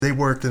They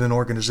worked in an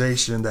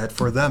organization that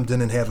for them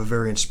didn't have a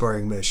very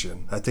inspiring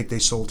mission. I think they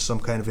sold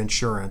some kind of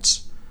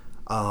insurance.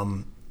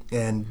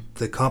 And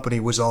the company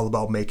was all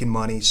about making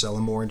money,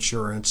 selling more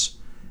insurance.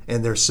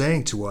 And they're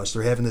saying to us,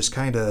 they're having this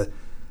kind of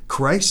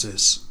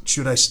crisis.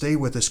 Should I stay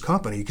with this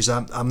company? Because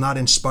I'm not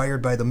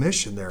inspired by the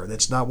mission there.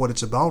 That's not what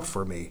it's about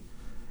for me.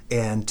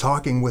 And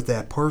talking with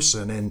that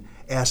person and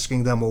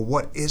asking them, well,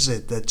 what is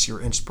it that's your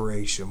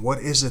inspiration? What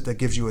is it that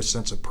gives you a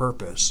sense of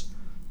purpose?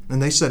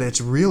 And they said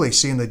it's really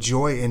seeing the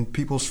joy in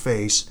people's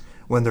face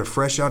when they're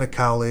fresh out of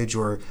college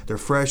or they're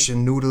fresh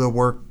and new to the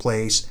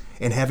workplace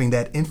and having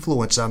that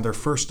influence on their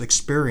first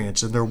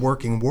experience in their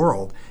working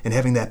world and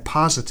having that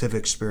positive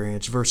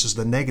experience versus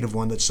the negative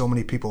one that so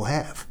many people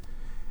have.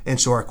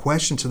 And so our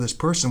question to this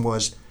person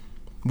was,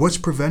 what's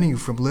preventing you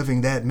from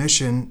living that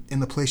mission in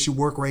the place you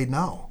work right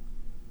now?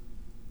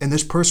 And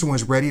this person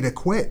was ready to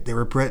quit. They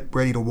were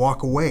ready to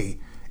walk away.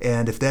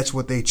 And if that's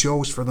what they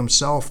chose for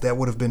themselves, that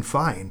would have been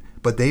fine.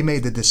 But they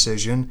made the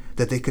decision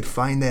that they could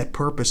find that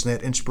purpose and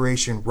that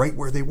inspiration right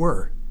where they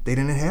were. They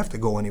didn't have to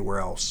go anywhere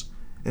else.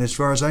 And as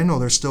far as I know,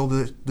 they're still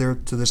there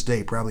to this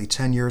day, probably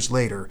 10 years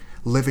later,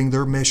 living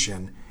their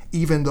mission,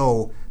 even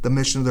though the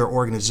mission of their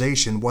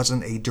organization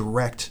wasn't a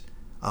direct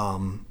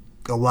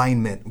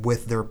alignment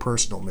with their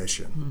personal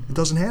mission. Mm-hmm. It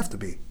doesn't have to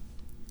be.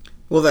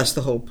 Well, that's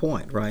the whole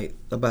point, right?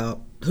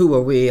 About who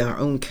are we, our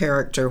own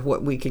character,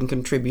 what we can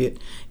contribute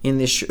in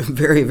this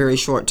very, very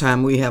short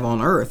time we have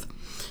on earth.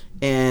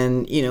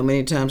 And,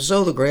 many times,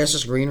 the grass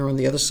is greener on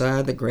the other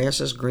side, the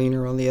grass is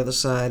greener on the other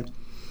side.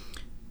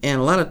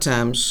 And a lot of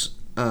times,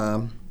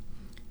 when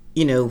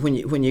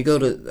you go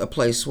to a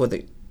place where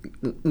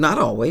not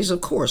always,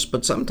 of course,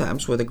 but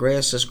sometimes where the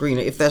grass is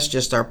greener, if that's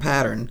just our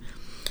pattern,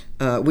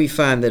 we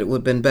find that it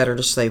would have been better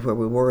to stay where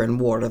we were and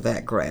water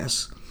that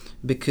grass,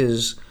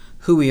 because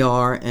who we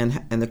are and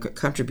the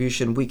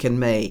contribution we can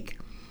make,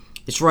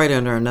 it's right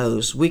under our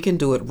nose. We can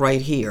do it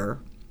right here.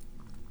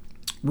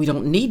 We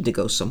don't need to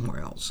go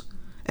somewhere else.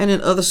 And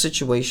in other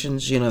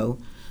situations,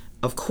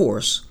 of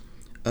course,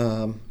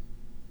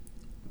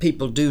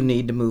 people do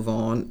need to move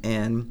on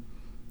and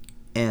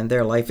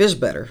their life is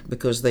better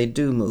because they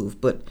do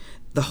move. But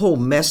the whole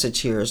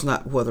message here is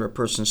not whether a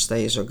person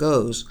stays or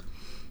goes.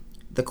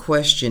 The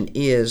question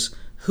is,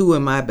 who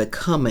am I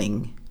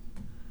becoming?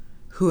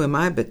 Who am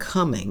I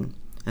becoming?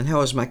 And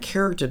how is my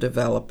character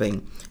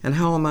developing? And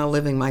how am I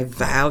living my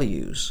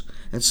values?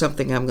 And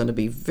something I'm going to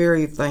be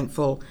very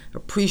thankful,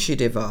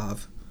 appreciative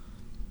of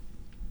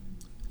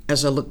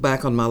as I look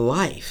back on my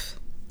life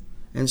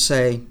and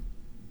say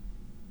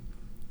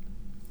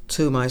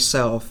to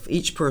myself, can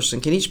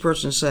each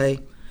person say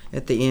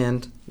at the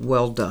end,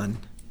 well done?